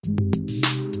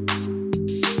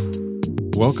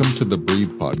Welcome to the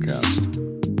Breathe Podcast,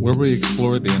 where we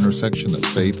explore the intersection of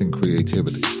faith and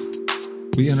creativity.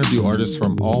 We interview artists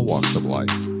from all walks of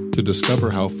life to discover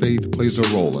how faith plays a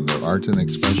role in their art and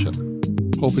expression,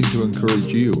 hoping to encourage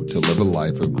you to live a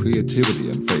life of creativity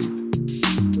and faith.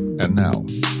 And now,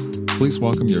 please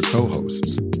welcome your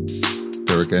co-hosts,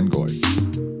 Derek Engoy,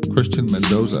 Christian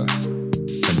Mendoza,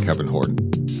 and Kevin Horton.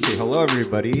 Hey, hello,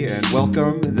 everybody, and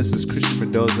welcome. This is Christian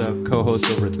Mendoza, co-host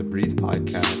over at the Breathe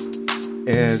Podcast.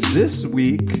 And this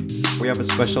week, we have a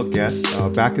special guest.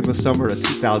 Back in the summer of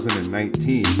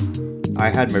 2019, I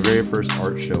had my very first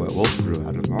art show at Wolf Brew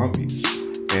out in Long Beach.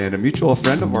 And a mutual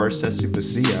friend of ours, Ceci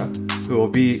Basia,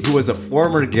 who was a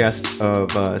former guest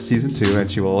of Season 2, and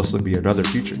she will also be another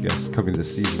future guest coming to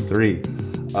Season 3.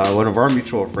 One of our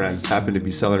mutual friends happened to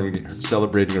be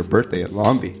celebrating her birthday at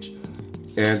Long Beach.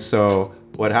 And so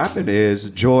what happened is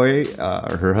Joy,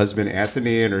 her husband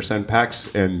Anthony, and her son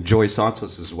Pax, and Joy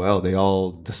Santos as well, they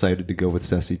all decided to go with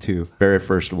Ceci too. Very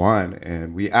first one.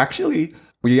 And we actually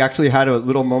had a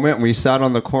little moment and we sat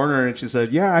on the corner and she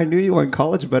said, yeah, I knew you were in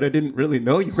college, but I didn't really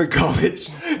know you were in college.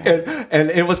 And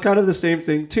it was kind of the same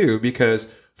thing too, because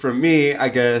for me, I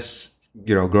guess,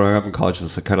 you know, growing up in college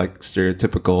was kind of like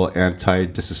stereotypical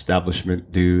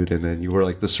anti-disestablishment dude. And then you were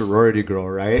like the sorority girl,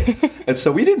 right? And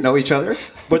so we didn't know each other.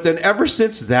 But then ever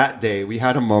since that day, we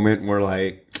had a moment where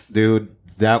like, dude,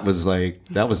 that was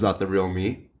not the real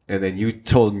me. And then you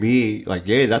told me like,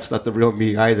 hey, that's not the real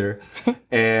me either.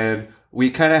 And we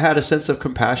kind of had a sense of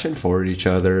compassion for each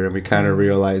other. And we kind of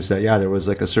realized that, yeah, there was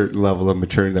like a certain level of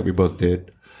maturing that we both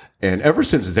did. And ever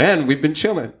since then, we've been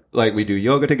chilling. Like we do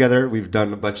yoga together. We've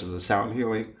done a bunch of the sound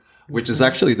healing, which is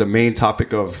actually the main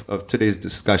topic of today's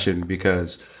discussion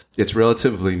because it's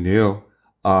relatively new.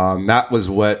 That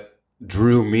was what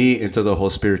drew me into the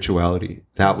whole spirituality.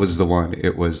 That was the one.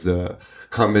 It was the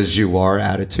come as you are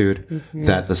attitude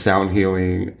that the sound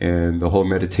healing and the whole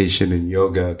meditation and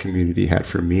yoga community had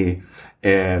for me.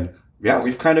 And yeah,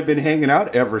 we've kind of been hanging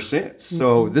out ever since.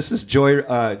 So this is Joy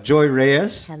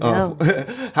Reyes. Hello.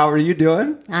 How are you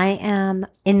doing? I am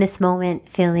in this moment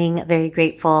feeling very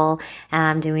grateful and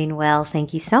I'm doing well.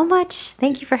 Thank you so much.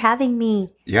 Thank you for having me.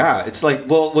 Yeah, it's like,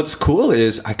 well, what's cool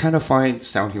is I kind of find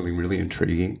sound healing really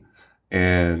intriguing.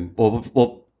 And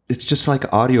well, it's just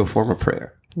like audio form of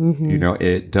prayer. You know,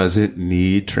 it doesn't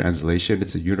need translation.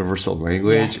 It's a universal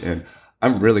language. Yes. And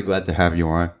I'm really glad to have you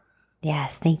on.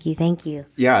 Yes, thank you. Thank you.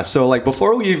 Yeah. So like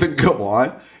before we even go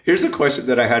on, here's a question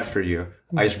that I had for you.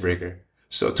 Icebreaker.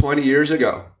 So 20 years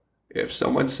ago, if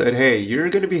someone said, hey, you're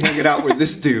going to be hanging out with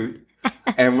this dude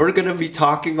and we're going to be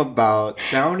talking about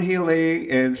sound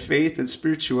healing and faith and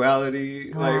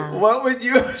spirituality, like what would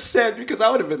you have said? Because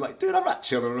I would have been like, dude, I'm not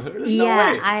chilling with her. There's no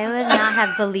way. I would not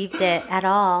have believed it at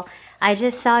all. I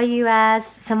just saw you as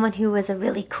someone who was a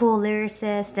really cool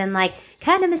lyricist and like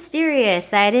kind of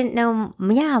mysterious. I didn't know,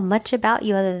 much about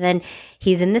you other than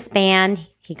he's in this band.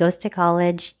 He goes to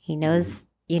college. He knows,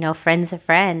 friends of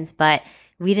friends, but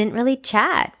we didn't really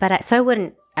chat. But I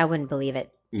wouldn't believe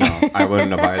it. No, I wouldn't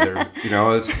have either.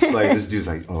 It's just like this dude's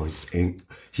like, oh,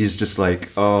 he's just like,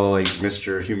 oh, like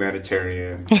Mr.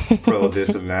 Humanitarian, pro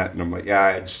this and that. And I'm like,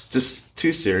 yeah, it's just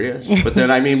too serious. But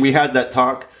then, we had that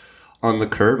talk on the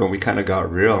curb and we kind of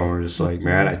got real and we're just like,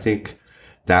 man, I think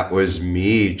that was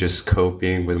me just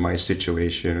coping with my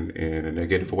situation in a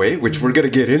negative way, which we're going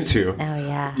to get into. Oh,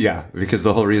 yeah. Yeah, because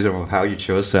the whole reason of how you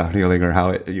chose sound healing or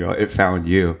how it found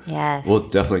you. Yes. We'll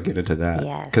definitely get into that.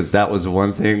 Yes. Because that was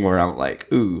one thing where I'm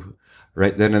like, ooh,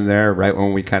 right then and there, right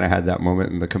when we kind of had that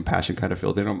moment and the compassion kind of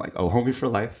filled in, I'm like, oh, homie for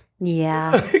life.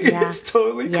 Yeah. It's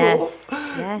totally cool. Yes.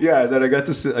 Yeah, then I got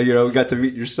to, we got to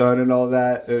meet your son and all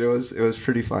that. And it was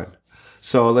pretty fun.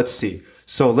 So let's see.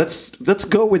 So let's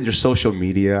go with your social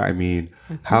media.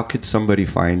 How could somebody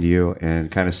find you and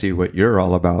kind of see what you're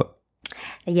all about?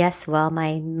 Yes, well,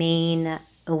 my main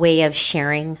way of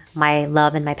sharing my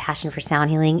love and my passion for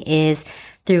sound healing is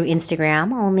through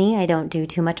Instagram only. I don't do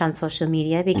too much on social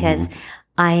media because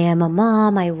I am a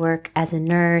mom. I work as a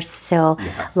nurse, so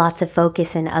lots of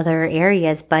focus in other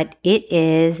areas. But it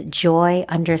is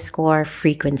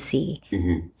joy_frequency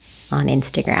on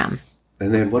Instagram.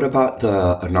 And then what about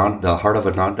the Heart of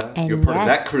Ananda? And You're part of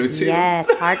that crew too.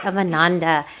 Yes, Heart of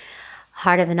Ananda.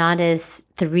 Heart of Ananda is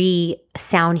 3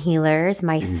 sound healers,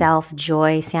 myself,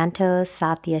 Joy Santos,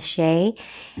 Satya Shea.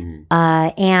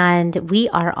 And we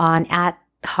are on at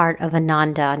Heart of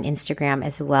Ananda on Instagram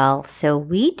as well. So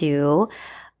we do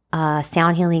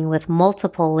sound healing with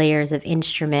multiple layers of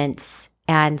instruments.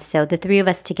 And so the 3 of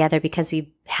us together, because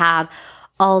we have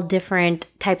all different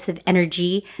types of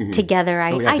energy together.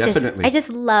 I just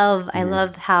love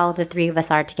how the 3 of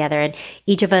us are together, and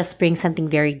each of us brings something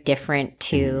very different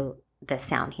to the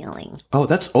sound healing. Oh,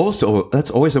 that's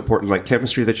always important, like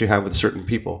chemistry that you have with certain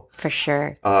people. For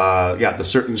sure. The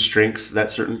certain strengths that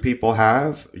certain people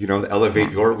have,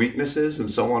 elevate your weaknesses and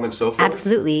so on and so forth.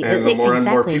 Absolutely. And the more and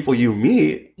more people you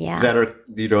meet that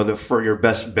are, for your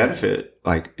best benefit,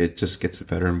 like it just gets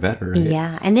better and better. Right?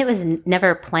 Yeah. And it was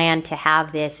never planned to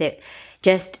have this. It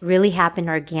just really happened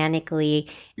organically.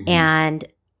 Mm-hmm. And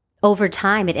over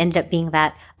time, it ended up being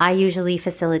that I usually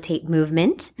facilitate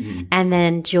movement, and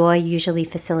then Joy usually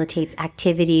facilitates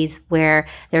activities where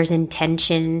there's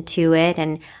intention to it,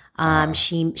 and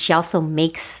she also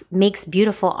makes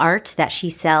beautiful art that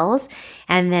she sells,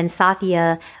 and then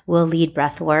Satya will lead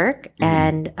breath work,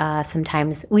 and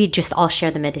sometimes we just all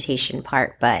share the meditation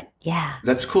part. But yeah,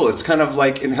 that's cool. It's kind of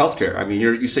like in healthcare. I mean,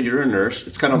 you said you're a nurse.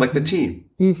 It's kind of like the team,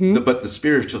 but the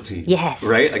spiritual team. Yes,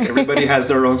 right. Like everybody has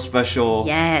their own special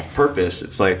purpose.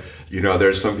 It's like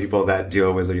there's some people that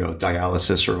deal with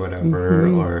dialysis or whatever,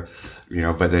 or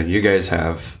but then you guys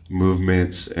have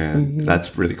movements, and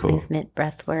that's really cool. Movement,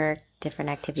 breath work,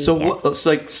 different activities.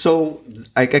 So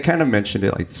I kind of mentioned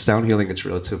it, like sound healing. It's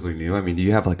relatively new. I mean, do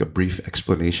you have like a brief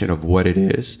explanation of what it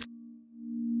is?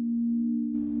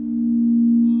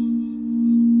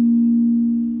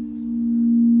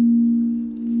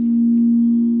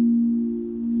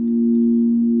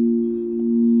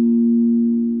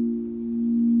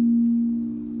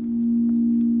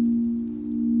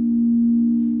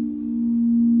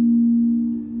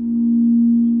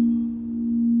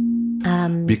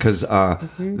 Because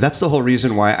that's the whole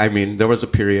reason why, I mean, there was a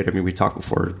period, we talked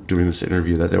before doing this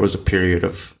interview that there was a period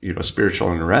of,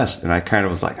 spiritual unrest. And I kind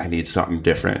of was like, I need something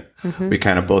different. We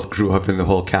kind of both grew up in the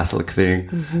whole Catholic thing.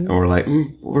 And we're like,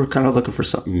 we're kind of looking for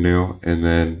something new. And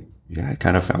then, I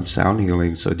kind of found sound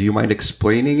healing. So do you mind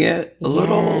explaining it a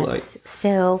little?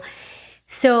 So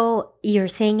you're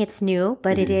saying it's new,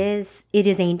 but it is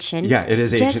ancient. Yeah, it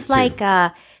is ancient. Just like,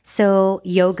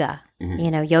 yoga,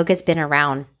 yoga's been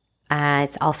around.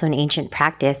 It's also an ancient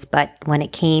practice, but when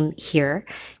it came here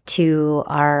to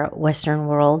our Western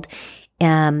world,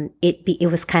 it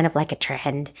was kind of like a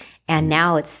trend, and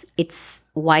now it's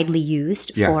widely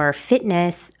used for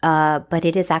fitness, but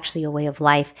it is actually a way of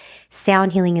life.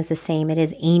 Sound healing is the same. It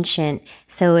is ancient.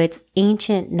 So it's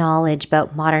ancient knowledge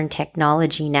about modern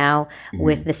technology now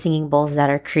with the singing bowls that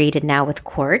are created now with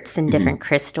quartz and different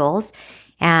crystals.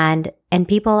 And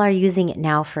people are using it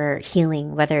now for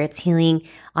healing, whether it's healing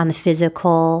on the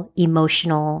physical,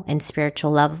 emotional, and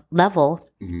spiritual level.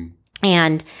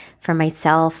 And for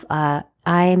myself, I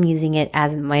am using it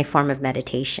as my form of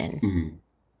meditation,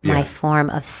 my form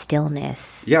of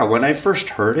stillness. Yeah, when I first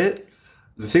heard it,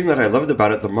 the thing that I loved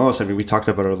about it the most, we talked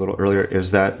about it a little earlier, is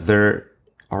that there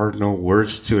are no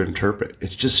words to interpret.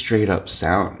 It's just straight up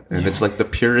sound. And it's like the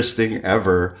purest thing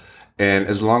ever. And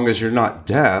as long as you're not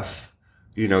deaf,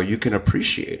 you can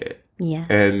appreciate it. Yeah.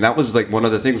 And that was like one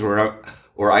of the things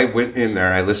where I went in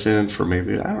there, I listened for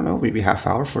maybe half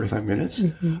hour, 45 minutes.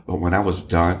 But when I was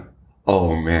done,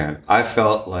 oh man, I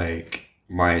felt like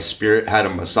my spirit had a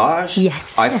massage.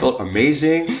 Yes. I felt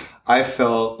amazing. I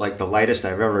felt like the lightest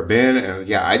I've ever been.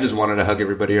 And I just wanted to hug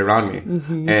everybody around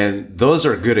me. And those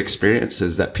are good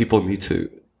experiences that people need to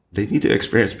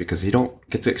experience, because they don't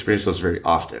get to experience those very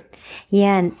often.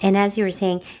 Yeah, and as you were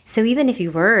saying, so even if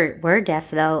you were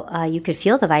deaf, though, you could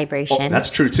feel the vibration. Oh, that's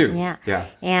true too. Yeah.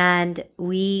 And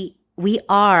we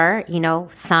are,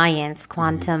 science,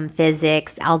 quantum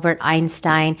physics, Albert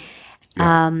Einstein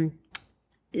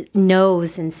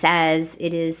knows and says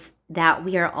it is that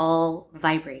we are all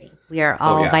vibrating. We are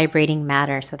all vibrating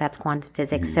matter. So that's quantum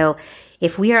physics. So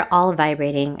if we are all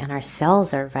vibrating and our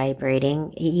cells are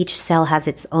vibrating, each cell has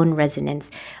its own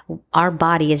resonance. Our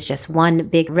body is just one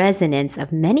big resonance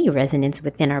of many resonances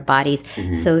within our bodies.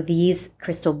 So these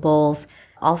crystal bowls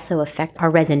also affect our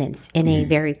resonance in a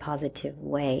very positive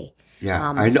way.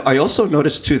 Yeah. I also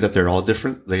noticed too that they're all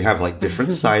different. They have like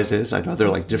different sizes. I know they're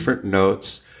like different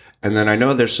notes. And then I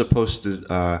know they're supposed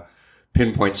to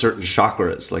pinpoint certain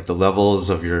chakras, like the levels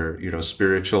of your,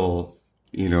 spiritual,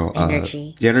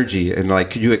 energy. And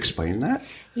like, could you explain that?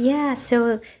 Yeah.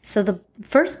 So the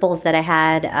first bowls that I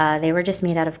had, they were just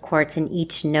made out of quartz, and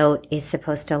each note is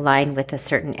supposed to align with a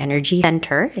certain energy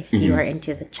center if you are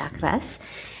into the chakras.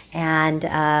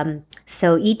 And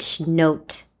so each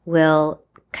note will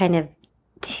kind of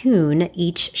tune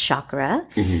each chakra.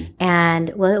 And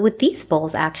with these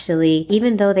bowls, actually,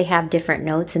 even though they have different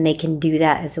notes and they can do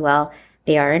that as well,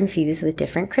 they are infused with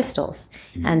different crystals.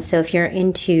 And so if you're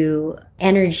into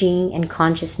energy and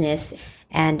consciousness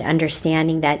and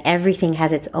understanding that everything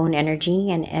has its own energy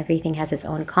and everything has its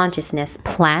own consciousness,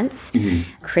 plants,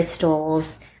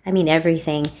 crystals,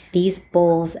 everything, these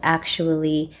bowls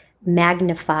actually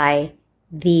magnify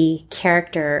the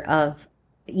character of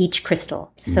each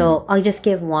crystal. So I'll just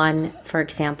give one, for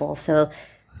example. So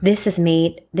this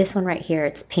one right here,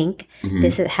 it's pink.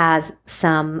 This has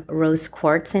some rose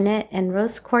quartz in it. And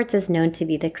rose quartz is known to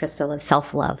be the crystal of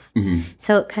self-love.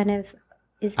 So it kind of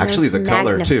is actually the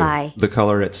color magnify. too, the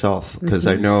color itself. Because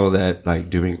I know that like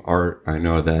doing art, I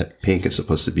know that pink is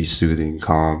supposed to be soothing,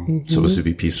 calm, supposed to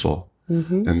be peaceful.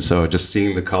 And so just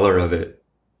seeing the color of it,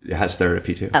 it has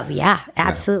therapy too. Oh yeah,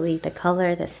 absolutely. The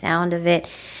color, the sound of it.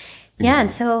 Yeah,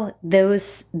 and so the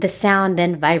sound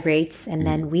then vibrates, and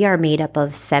then we are made up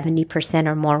of 70%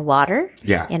 or more water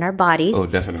in our bodies. Oh,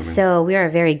 definitely. So we are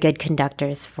very good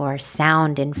conductors for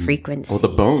sound and frequency. Oh, the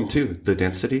bone too, the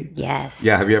density. Yes.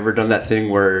 Yeah. Have you ever done that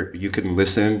thing where you can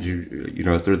listen, you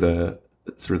know, through the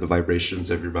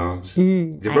vibrations of your bones? Do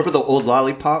you remember the old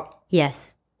lollipop?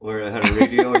 Yes. Where it had a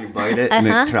radio and you bite it and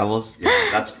it travels? Yeah,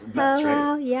 that's right.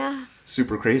 Wow, yeah.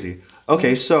 Super crazy.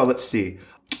 Okay, so let's see.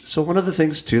 So one of the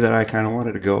things too that I kind of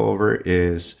wanted to go over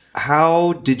is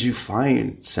how did you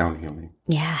find sound healing?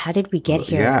 Yeah, how did we get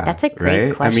here? Yeah, that's a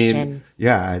great question. I mean,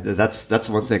 yeah, that's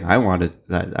one thing I wanted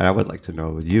that I would like to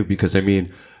know with you, because I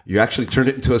mean, you actually turned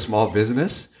it into a small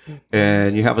business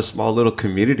and you have a small little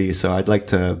community. So I'd like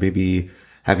to maybe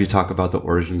have you talk about the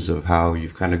origins of how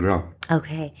you've kind of grown.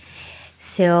 Okay.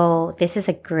 So this is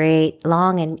a great,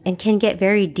 long, and can get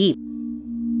very deep.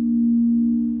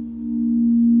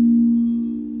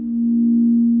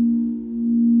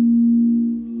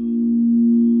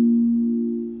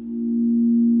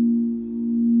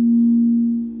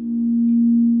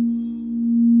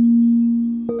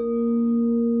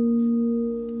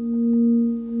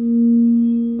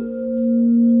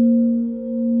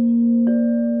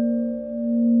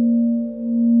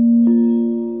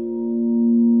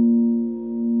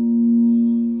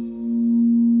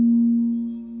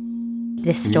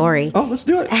 This story. Oh, let's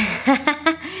do it.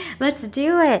 Let's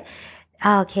do it.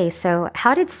 Okay, so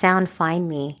how did sound find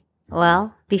me?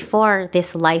 Well, before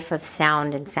this life of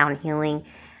sound and sound healing,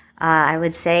 I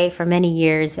would say for many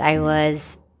years I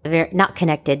was not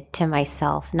connected to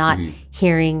myself, not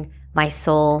hearing my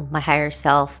soul, my higher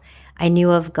self. I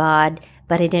knew of God,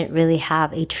 but I didn't really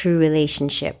have a true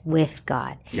relationship with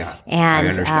God. Yeah, and I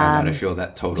understand that. I feel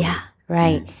that totally. Yeah,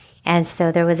 right. And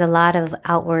so there was a lot of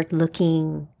outward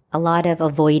looking, a lot of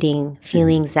avoiding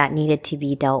feelings that needed to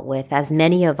be dealt with, as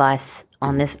many of us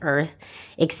on this earth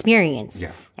experience.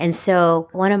 Yeah. And so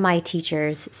one of my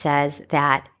teachers says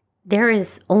that there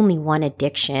is only one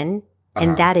addiction,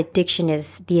 and that addiction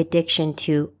is the addiction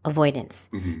to avoidance.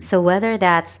 So whether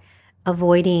that's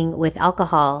avoiding with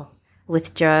alcohol,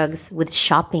 with drugs, with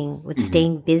shopping, with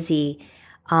staying busy,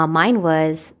 mine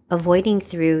was avoiding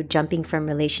through jumping from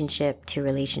relationship to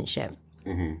relationship.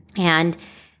 And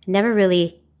never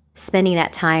really spending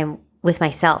that time with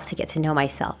myself to get to know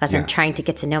myself, as I'm trying to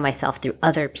get to know myself through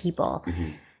other people.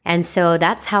 And so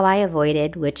that's how I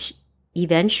avoided, which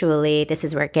eventually, this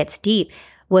is where it gets deep,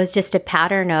 was just a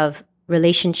pattern of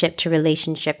relationship to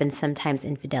relationship and sometimes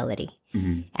infidelity.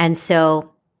 And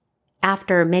so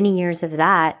after many years of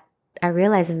that, I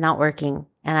realized it's not working,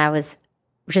 and I was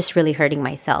just really hurting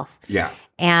myself. Yeah.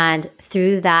 And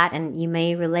through that, and you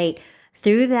may relate,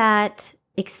 through that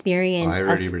experience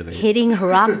of hitting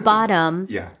rock bottom,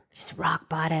 just rock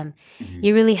bottom,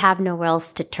 you really have nowhere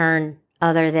else to turn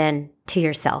other than to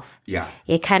yourself. Yeah.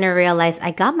 You kind of realize,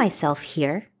 I got myself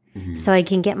here, so I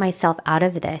can get myself out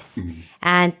of this.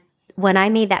 And when I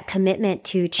made that commitment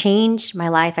to change my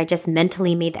life, I just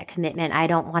mentally made that commitment. I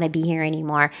don't want to be here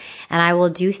anymore. And I will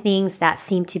do things that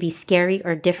seem to be scary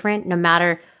or different, no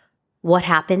matter what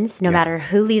happens, no matter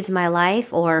who leaves my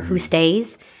life or who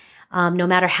stays. No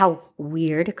matter how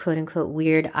weird, quote unquote,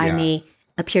 weird I may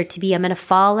appear to be, I'm going to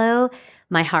follow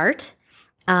my heart.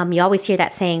 You always hear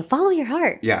that saying, follow your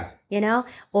heart. Yeah. You know,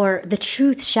 or the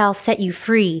truth shall set you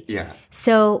free. Yeah.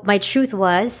 So my truth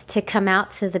was to come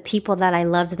out to the people that I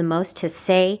loved the most, to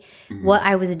say what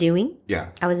I was doing.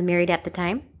 Yeah. I was married at the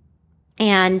time.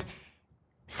 And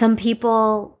some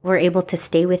people were able to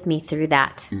stay with me through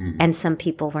that. And some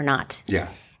people were not. Yeah.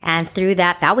 And through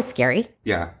that was scary.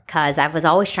 Yeah. Because I was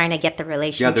always trying to get the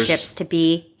relationships to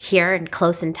be here and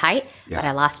close and tight, but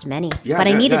I lost many. Yeah, but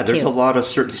I needed to. There's a lot of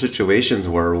certain situations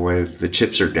where when the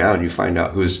chips are down, you find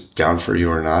out who's down for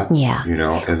you or not. Yeah. You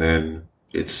know, and then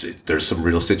there's some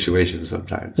real situations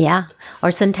sometimes. Yeah.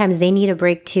 Or sometimes they need a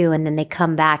break too, and then they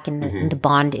come back and the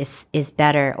bond is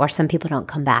better. Or some people don't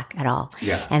come back at all.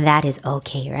 Yeah. And that is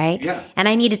okay, right? Yeah. And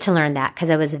I needed to learn that because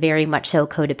I was a very much so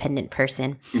codependent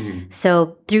person.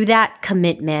 So through that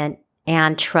commitment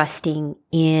and trusting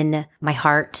in my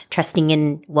heart, trusting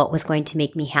in what was going to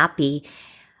make me happy,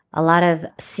 a lot of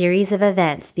series of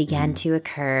events began to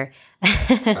occur.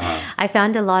 I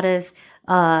found a lot of,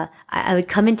 I would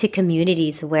come into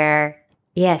communities where,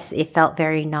 yes, it felt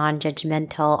very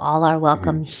non-judgmental. All are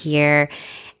welcome here.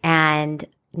 And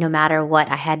no matter what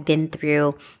I had been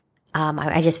through,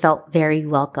 I just felt very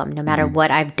welcome, no matter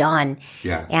what I've done.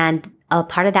 Yeah. And a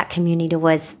part of that community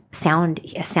was a sound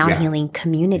healing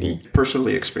community.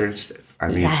 Personally experienced it. I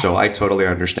mean, so I totally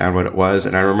understand what it was.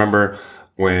 And I remember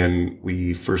when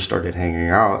we first started hanging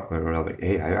out, we were like,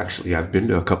 hey, I've been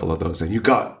to a couple of those. And you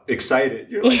got excited.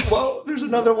 You're like, whoa, there's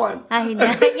another one. I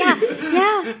know.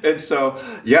 Yeah. And so,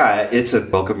 it's a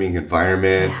welcoming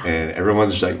environment and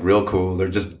everyone's like real cool. They're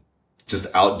just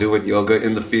out doing yoga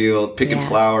in the field, picking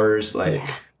flowers. Like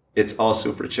it's all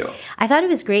super chill. I thought it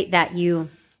was great that you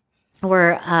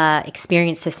were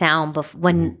experienced the sound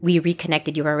when we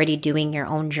reconnected. You were already doing your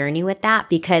own journey with that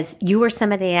because you were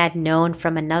somebody I had known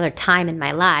from another time in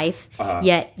my life.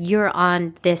 Yet you're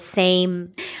on this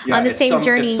same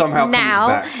journey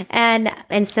now,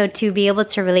 and so to be able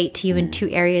to relate to you in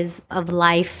two areas of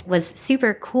life was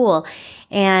super cool.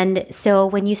 And so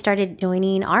when you started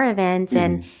joining our events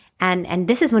and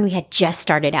this is when we had just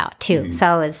started out too. So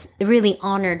I was really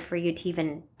honored for you to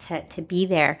even to be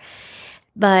there.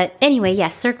 But anyway,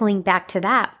 circling back to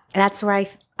that, that's where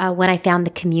when I found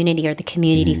the community, or the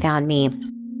community found me.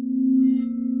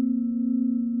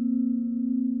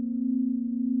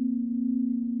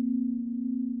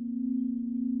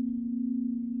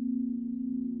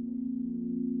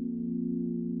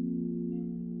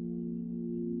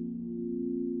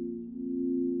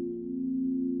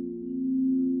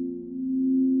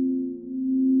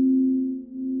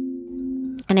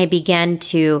 And I began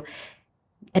to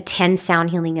attend sound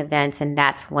healing events, and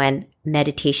that's when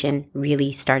meditation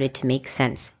really started to make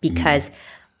sense. Because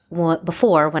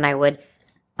before, when I would,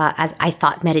 as I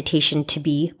thought meditation to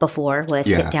be before, was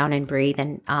sit down and breathe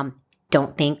and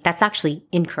don't think. That's actually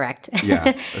incorrect.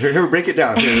 Here, break it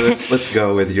down. Here, let's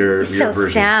go with your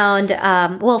version. Sound.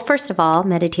 Well, first of all,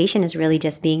 meditation is really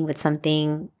just being with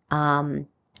something.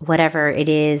 Whatever it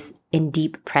is in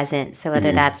deep presence. So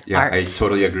whether that's art. I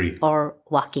totally agree. Or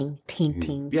walking,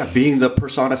 painting. Yeah, being the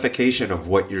personification of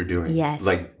what you're doing. Yes.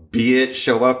 Like be it,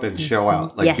 show up and show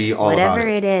out. Like be all whatever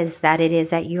about it. it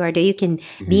is that you are doing. You can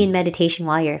be in meditation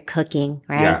while you're cooking,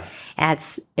 right? Yeah.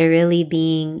 It's really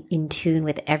being in tune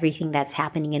with everything that's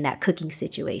happening in that cooking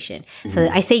situation. So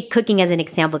I say cooking as an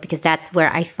example because that's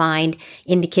where I find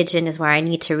in the kitchen is where I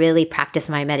need to really practice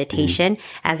my meditation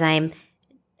as I'm,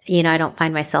 I don't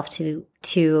find myself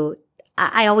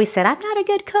I always said, I'm not a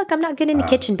good cook. I'm not good in the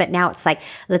kitchen. But now it's like,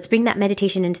 let's bring that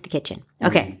meditation into the kitchen.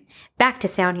 Okay. Back to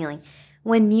sound healing.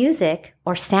 When music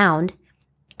or sound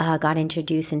got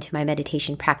introduced into my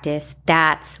meditation practice,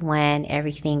 that's when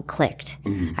everything clicked.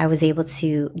 I was able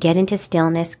to get into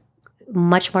stillness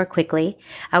much more quickly.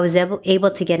 I was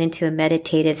able to get into a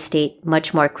meditative state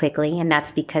much more quickly. And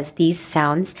that's because these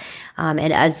sounds,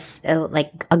 and as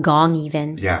like a gong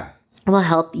even, will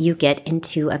help you get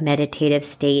into a meditative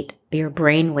state. Your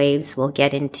brain waves will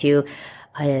get into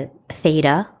a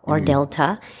theta or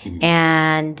delta.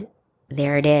 And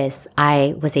there it is.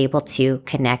 I was able to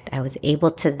connect. I was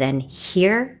able to then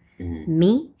hear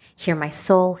me, hear my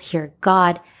soul, hear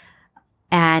God,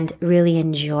 and really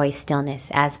enjoy stillness.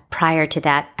 As prior to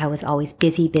that, I was always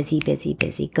busy,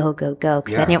 go,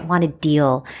 because I didn't want to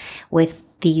deal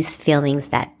with these feelings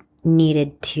that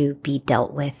needed to be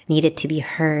dealt with, needed to be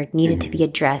heard, needed to be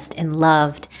addressed and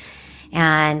loved.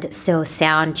 And so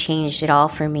sound changed it all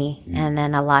for me. And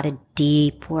then a lot of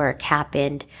deep work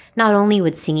happened, not only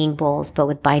with singing bowls, but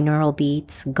with binaural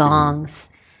beats, gongs,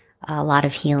 a lot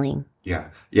of healing. Yeah.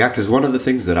 Because one of the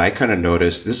things that I kind of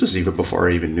noticed, this is even before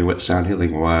I even knew what sound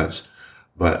healing was,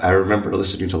 but I remember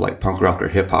listening to like punk rock or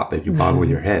hip hop and you bob with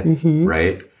your head,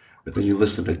 right? But then you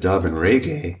listen to dub and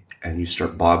reggae and you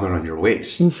start bobbing on your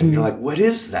waist and you're like, what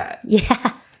is that?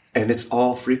 Yeah. And it's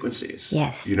all frequencies.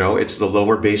 Yes. It's the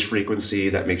lower bass frequency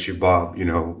that makes you bob,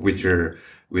 with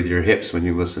your hips when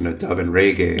you listen to dub and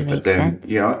reggae. But then, sense.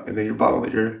 And then you're bobbing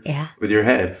with your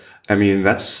head. I mean,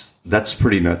 that's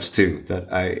pretty nuts too,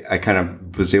 that I kind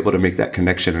of was able to make that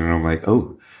connection and I'm like,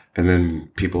 oh, and then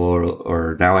people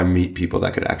or now I meet people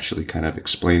that could actually kind of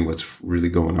explain what's really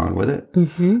going on with it.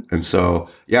 And so,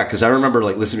 cause I remember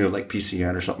like listening to like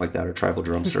PCN or something like that or tribal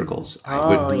drum circles. I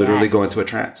would literally go into a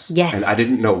trance. Yes. And I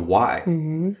didn't know why.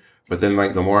 But then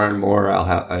like the more and more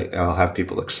I'll have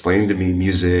people explain to me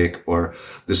music or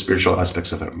the spiritual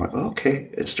aspects of it. I'm like, oh,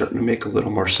 okay, it's starting to make a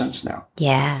little more sense now.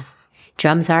 Yeah.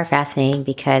 Drums are fascinating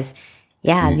because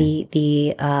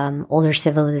the older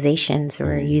civilizations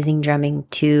were using drumming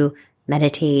to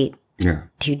meditate,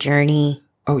 to journey.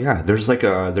 Oh yeah, there's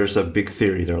a big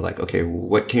theory. They're like, okay,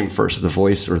 what came first, the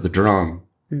voice or the drum?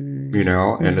 You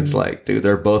know, and it's like, dude,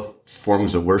 they're both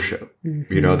forms of worship.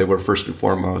 You know, they were first and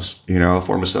foremost, you know, a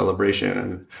form of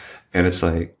celebration, and it's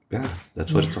like, yeah,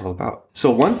 that's what it's all about.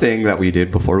 So one thing that we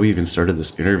did before we even started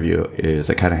this interview is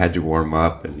I kind of had you warm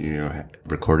up, and you know,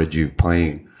 recorded you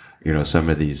playing, you know, some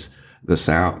of the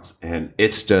sounds, and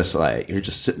it's just like you're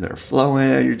just sitting there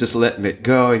flowing, you're just letting it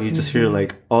go, and you just hear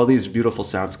like all these beautiful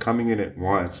sounds coming in at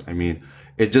once. I mean,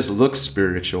 it just looks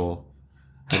spiritual.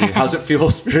 I mean, how's it feel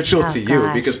spiritual to you?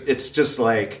 Because it's just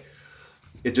like,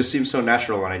 it just seems so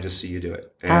natural when I just see you do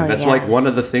it. And that's like one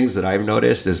of the things that I've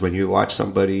noticed is when you watch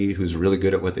somebody who's really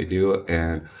good at what they do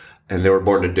and they were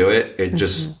born to do it, it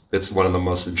just, it's one of the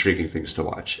most intriguing things to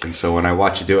watch. And so when I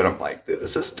watch you do it, I'm like,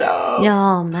 this is dope.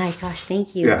 Oh my gosh,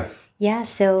 thank you. Yeah. Yeah.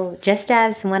 So just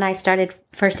as when I started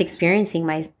first experiencing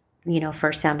my, you know,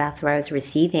 first sound baths where I was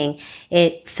receiving,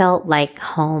 it felt like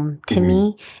home to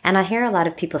me. And I hear a lot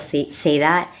of people say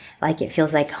that, like it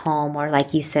feels like home, or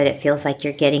like you said, it feels like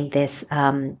you're getting this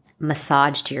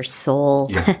massage to your soul.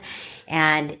 Yeah.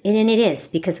 and it is,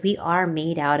 because we're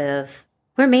made out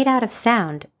of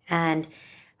sound, and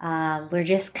we're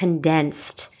just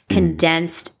condensed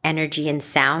energy and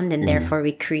sound, and therefore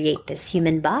we create this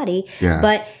human body. Yeah.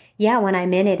 But yeah, when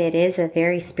I'm in it is a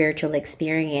very spiritual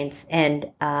experience.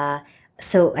 And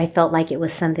so I felt like it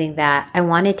was something that I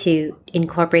wanted to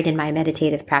incorporate in my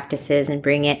meditative practices and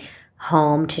bring it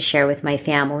home to share with my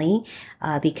family.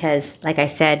 Because like I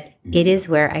said, it is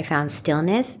where I found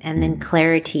stillness and then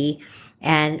clarity.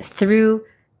 And through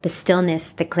the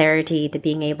stillness, the clarity, the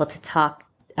being able to talk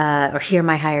or hear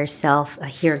my higher self,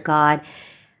 hear God,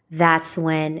 that's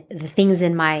when the things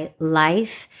in my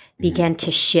life began to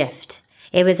shift.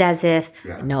 It was as if,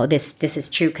 no, this is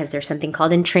true, because there's something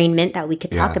called entrainment that we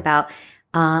could talk about.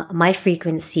 My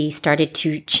frequency started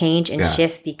to change and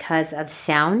shift because of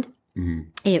sound.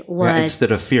 It was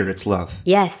instead of fear, it's love.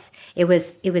 Yes, it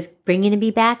was bringing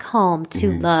me back home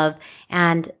to love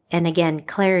and again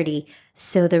clarity.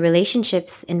 So the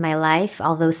relationships in my life,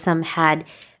 although some had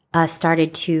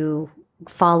started to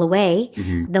fall away,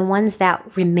 the ones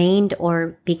that remained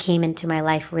or became into my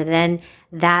life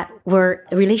were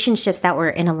relationships that were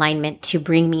in alignment to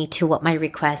bring me to what my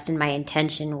request and my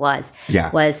intention was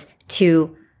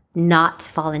to not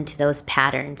fall into those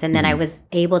patterns. And then I was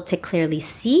able to clearly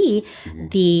see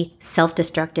the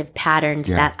self-destructive patterns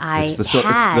that I had. It's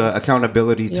the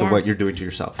accountability to what you're doing to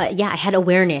yourself. I had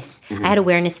awareness. I had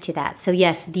awareness to that. So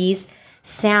yes, these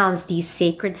sounds, these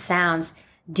sacred sounds,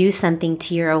 do something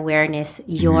to your awareness,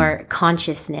 your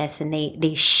consciousness, and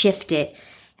they shift it.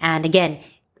 And again,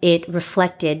 it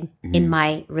reflected in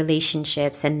my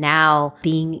relationships. And now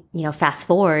being, you know, fast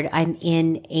forward, I'm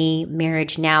in a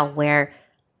marriage now where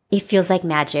it feels like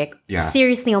magic. Yeah.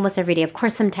 Seriously, almost every day. Of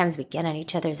course, sometimes we get on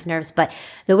each other's nerves, but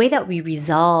the way that we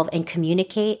resolve and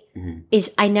communicate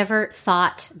is, I never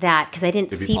thought that, because I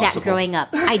didn't see that growing up.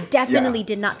 I definitely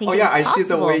did not think it was possible. I see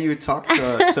the way you talk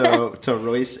to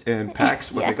Royce and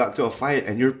Pax when they got to a fight,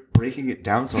 and you're breaking it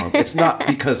down to them. It's not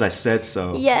because I said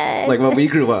so. Yes. Like when we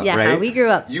grew up, right? Yeah, we grew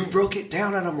up. You broke it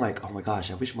down, and I'm like, oh my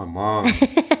gosh, I wish my mom,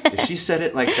 if she said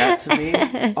it like that to me,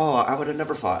 I would have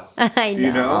never fought. I know.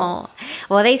 You know?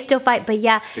 Well, they still fight, but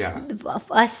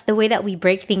us, the way that we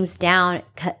break things down,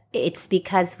 it's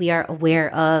because we're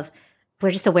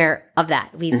just aware of that.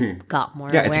 We've got more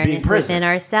awareness within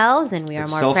ourselves, and we are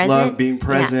more self-love, present. Self-love, being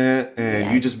present,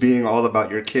 and you just being all about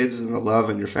your kids and the love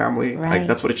and your family. Right. Like,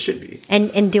 that's what it should be.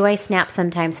 And do I snap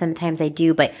sometimes? Sometimes I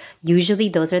do, but usually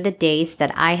those are the days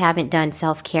that I haven't done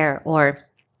self-care, or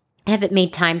I haven't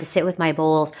made time to sit with my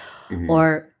bowls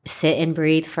or sit and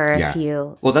breathe for a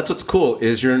few. Well, that's what's cool,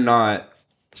 is you're not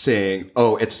saying,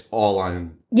 oh, it's all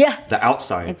on the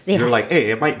outside. You're like,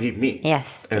 hey, it might be me.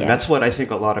 Yes. And that's what I think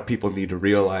a lot of people need to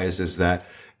realize, is that,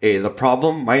 hey, the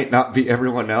problem might not be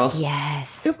everyone else.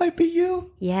 Yes. It might be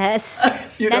you. Yes.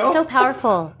 That's so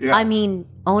powerful. Yeah. I mean,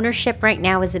 ownership right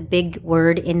now is a big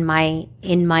word in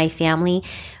my family.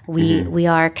 We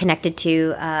are connected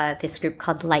to this group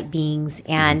called the Light Beings,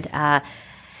 and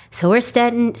so we're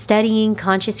studying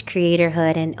conscious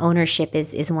creatorhood, and ownership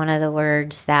is one of the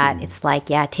words that it's like,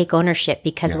 take ownership,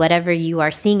 because whatever you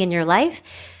are seeing in your life,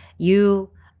 you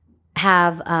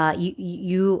have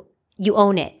you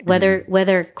own it,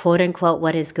 whether quote unquote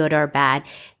what is good or bad.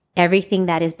 Everything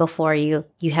that is before you,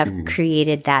 you have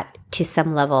created that to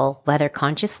some level, whether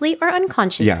consciously or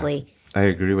unconsciously. Yeah, I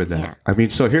agree with that. Yeah. I mean,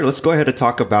 so here, let's go ahead and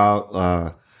talk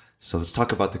about let's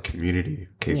talk about the community.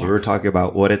 Okay, we were talking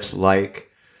about what it's like,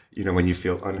 you know, when you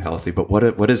feel unhealthy, but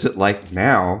what is it like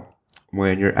now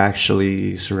when you're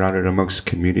actually surrounded amongst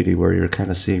community where you're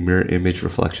kind of seeing mirror image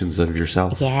reflections of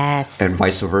yourself. Yes. And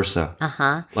vice versa.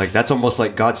 Like that's almost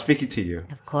like God speaking to you.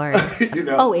 Of course. You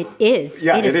know? Oh, it is.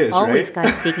 Yeah, it is always right?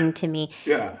 God speaking to me.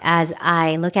 Yeah. As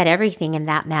I look at everything in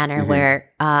that manner where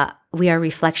we are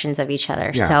reflections of each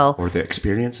other. Yeah. So, or the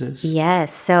experiences.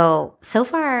 yes. So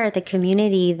far, the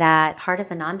community that Heart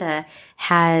of Ananda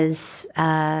has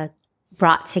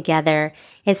brought together,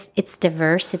 it's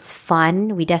diverse, it's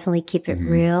fun. We definitely keep it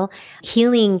real.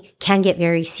 Healing can get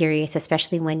very serious,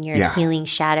 especially when you're healing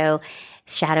shadow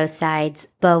sides,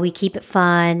 but we keep it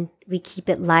fun. We keep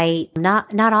it light.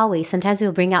 Not always. Sometimes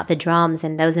we'll bring out the drums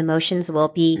and those emotions will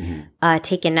be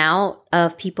taken out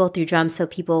of people through drums. So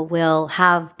people will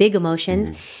have big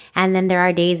emotions. And then there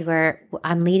are days where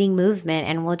I'm leading movement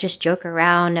and we'll just joke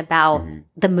around about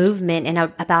the movement and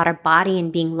about our body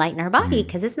and being light in our body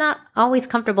because it's not always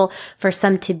comfortable for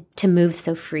some to move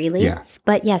so freely. Yeah.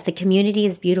 But yes, the community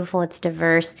is beautiful. It's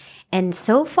diverse. And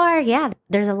so far,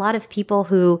 there's a lot of people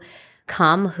who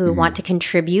come who want to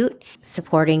contribute,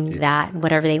 supporting that,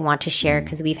 whatever they want to share,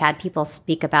 because we've had people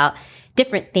speak about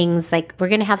different things. Like we're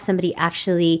going to have somebody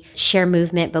actually share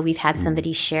movement, but we've had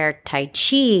somebody share Tai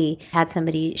Chi, had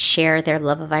somebody share their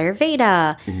love of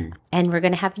Ayurveda, and we're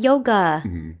going to have yoga.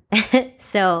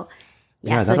 So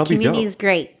the community is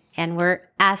great. And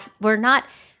we're not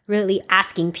really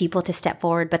asking people to step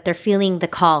forward, but they're feeling the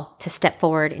call to step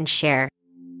forward and share.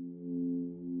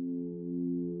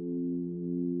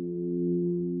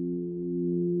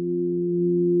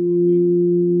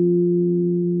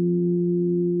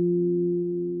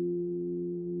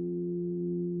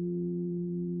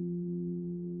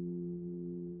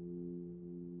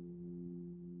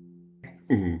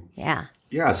 Yeah.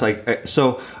 Yeah. It's like,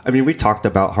 so, I mean, we talked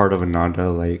about Heart of Ananda,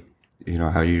 like, you know,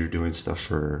 how you're doing stuff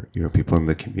for, you know, people in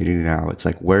the community now. It's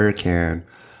like, where can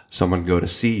someone go to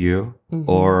see you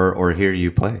or hear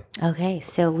you play? Okay.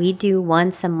 So we do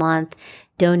once a month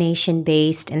donation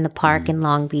based in the park in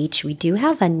Long Beach. We do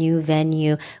have a new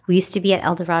venue. We used to be at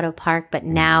El Dorado Park, but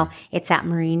now it's at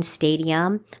Marine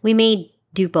Stadium. We may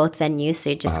do both venues, so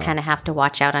you just kind of have to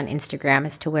watch out on Instagram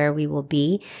as to where we will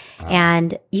be.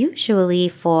 And usually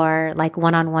for like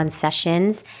one-on-one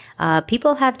sessions,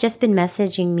 people have just been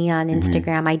messaging me on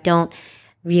Instagram. I don't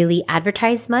really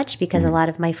advertise much because a lot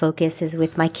of my focus is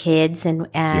with my kids and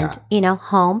you know,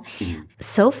 home.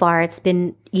 So far, it's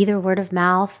been either word of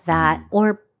mouth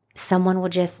or someone will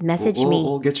just message me.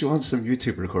 We'll get you on some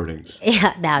YouTube recordings.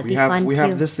 Yeah, that would be fun too. We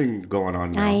have this thing going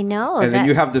on now. I know. And then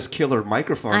you have this killer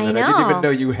microphone that I didn't even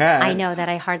know you had. I know, that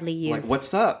I hardly use. Like,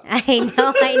 what's up? I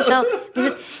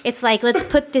know. It's like, let's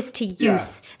put this to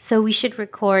use. So we should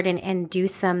record and do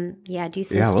some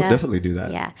stuff. Yeah, we'll definitely do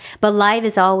that. Yeah. But live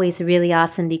is always really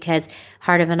awesome because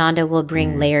Heart of Ananda will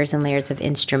bring layers and layers of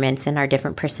instruments and our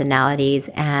different personalities.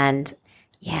 And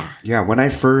Yeah, when I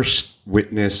first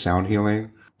witnessed sound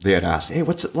healing, they had asked, "Hey,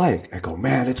 what's it like?" I go,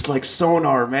 "Man, it's like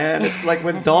sonar, man. It's like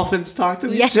when dolphins talk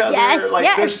to each other.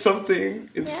 There's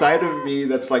something inside of me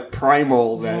that's like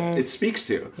primal that it speaks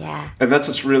to." Yeah. And that's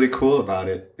what's really cool about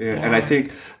it. And I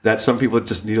think that some people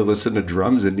just need to listen to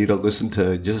drums and need to listen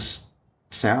to just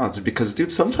sounds because,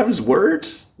 dude, sometimes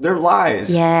words, they're lies.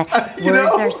 Yeah.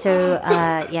 Words are so,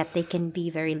 they can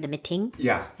be very limiting.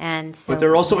 Yeah. And so, but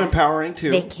they're also empowering too.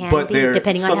 They can be,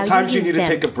 depending on how you use them. Sometimes you need to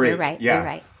take a break. You're right. Yeah. You're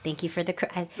right. Thank you for the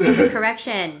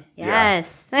correction.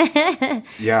 Yes.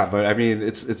 Yeah, but I mean,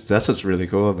 that's what's really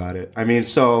cool about it. I mean,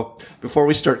 so before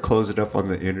we start closing up on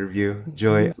the interview,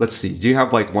 Joy, let's see. Do you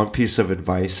have like one piece of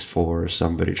advice for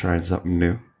somebody trying something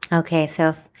new? Okay, so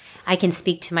if I can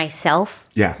speak to myself.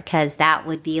 Yeah. Because that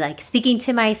would be like speaking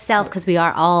to myself because we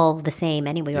are all the same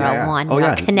anyway. We're all one. We're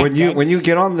all connected. When you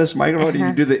get on this microphone and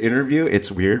you do the interview,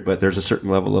 it's weird, but there's a certain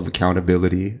level of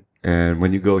accountability. And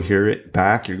when you go hear it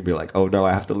back, you're going to be like, oh, no,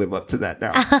 I have to live up to that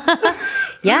now.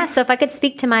 Yeah. So if I could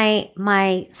speak to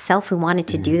myself who wanted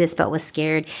to do this but was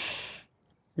scared,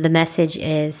 the message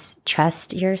is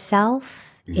trust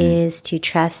yourself, is to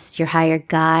trust your higher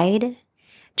guide.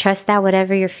 Trust that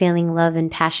whatever you're feeling love and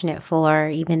passionate for,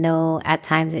 even though at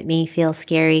times it may feel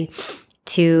scary,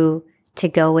 to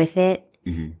go with it,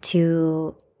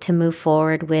 to move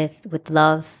forward with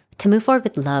love,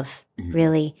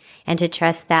 really, and to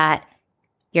trust that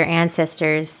your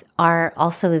ancestors are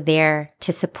also there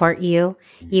to support you,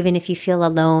 even if you feel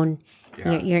alone.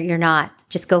 Yeah. You're not.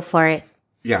 Just go for it.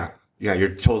 Yeah. Yeah, you're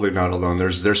totally not alone.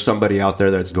 There's somebody out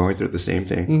there that's going through the same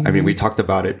thing. I mean, we talked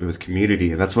about it with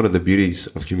community, and that's one of the beauties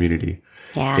of community.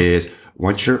 Yeah. Is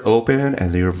once you're open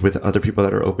and you're with other people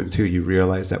that are open too, you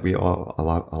realize that a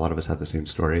lot of us have the same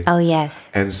story. Oh,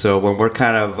 yes. And so when we're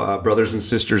kind of brothers and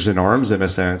sisters in arms, in a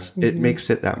sense, it makes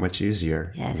it that much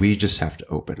easier. Yes. We just have to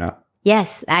open up.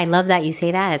 Yes, I love that you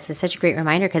say that. It's such a great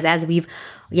reminder because as we've,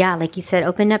 like you said,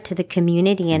 opened up to the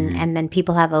community and then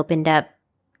people have opened up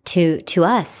to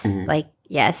us. Like,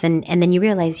 yes. And then you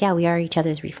realize, we are each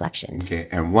other's reflections. Okay.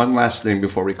 And one last thing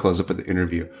before we close up with the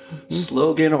interview.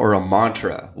 Slogan or a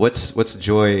mantra? What's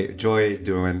Joy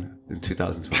doing in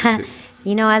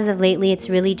 2022? As of lately, it's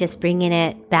really just bringing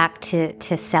it back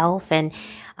to self. And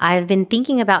I've been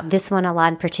thinking about this one a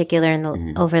lot in particular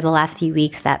over the last few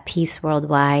weeks, that peace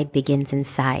worldwide begins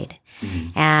inside.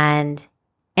 And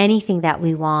anything that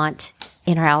we want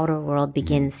in our outer world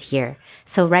begins here.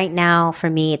 So right now, for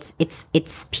me,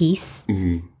 it's peace.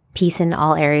 Peace in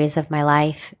all areas of my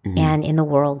life and in the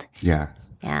world. Yeah,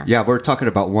 we're talking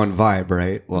about one vibe,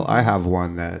 right? Well, I have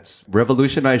one that's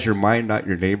revolutionize your mind, not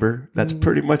your neighbor. That's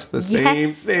pretty much the same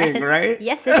thing, right?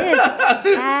 Yes, it is.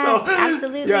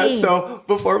 Absolutely. Yeah, so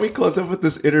before we close up with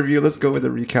this interview, let's go with a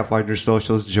recap on your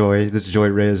socials. Joy, this is Joy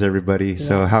Reyes, everybody.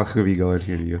 So how can we go and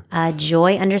hear you?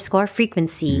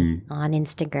 Joy_frequency on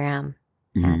Instagram.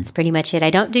 That's pretty much it. I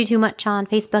don't do too much on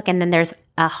Facebook. And then there's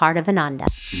a Heart of Ananda.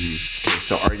 Okay,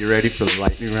 so are you ready for the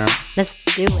lightning round? Let's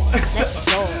do it. Let's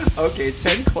go. Okay,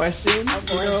 10 questions, 1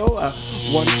 or 2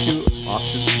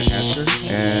 options to answer.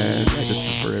 And I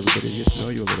just prefer everybody to get to know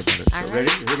you a little better. So ready?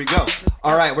 Here we go.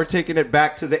 All right, we're taking it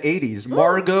back to the 80s.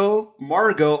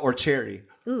 Margot or Cherry?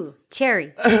 Ooh,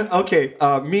 Cherry. Okay,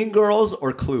 Mean Girls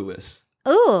or Clueless?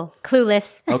 Ooh,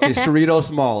 Clueless. Okay,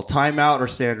 Cerritos Mall, Time Out or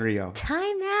Sanrio?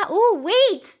 Time Out. Ooh,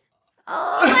 wait.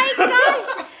 Oh my gosh.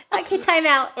 Okay, Time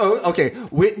Out. Oh, okay,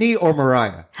 Whitney or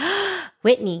Mariah?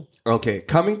 Whitney. Okay,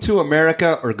 Coming to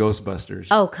America or Ghostbusters?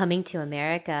 Oh, Coming to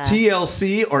America.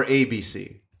 TLC or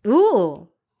ABC? Ooh,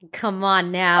 come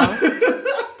on now.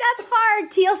 That's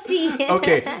hard. TLC.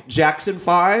 Okay, Jackson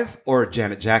 5 or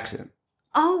Janet Jackson?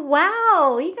 Oh,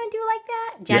 wow. You gonna do it like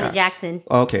that? Janet Jackson.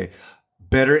 Okay.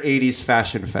 Better 80s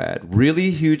fashion fad.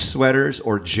 Really huge sweaters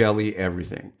or jelly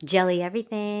everything? Jelly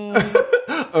everything.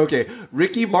 Okay.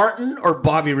 Ricky Martin or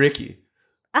Bobby Ricky?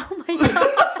 Oh my God.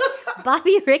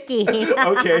 Bobby Ricky.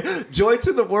 Okay. Joy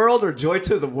to the world or Joy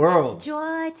to the world?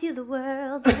 Joy to the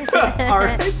world. All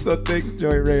right. So thanks,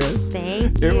 Joy Reyes.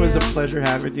 Thank you. It was a pleasure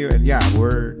having you. And yeah,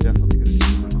 we're definitely going to do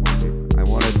some recording. I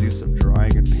want to do some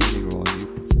drawing and painting while you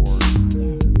perform.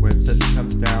 Yes. When Session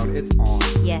comes down, it's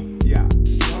on. Yes.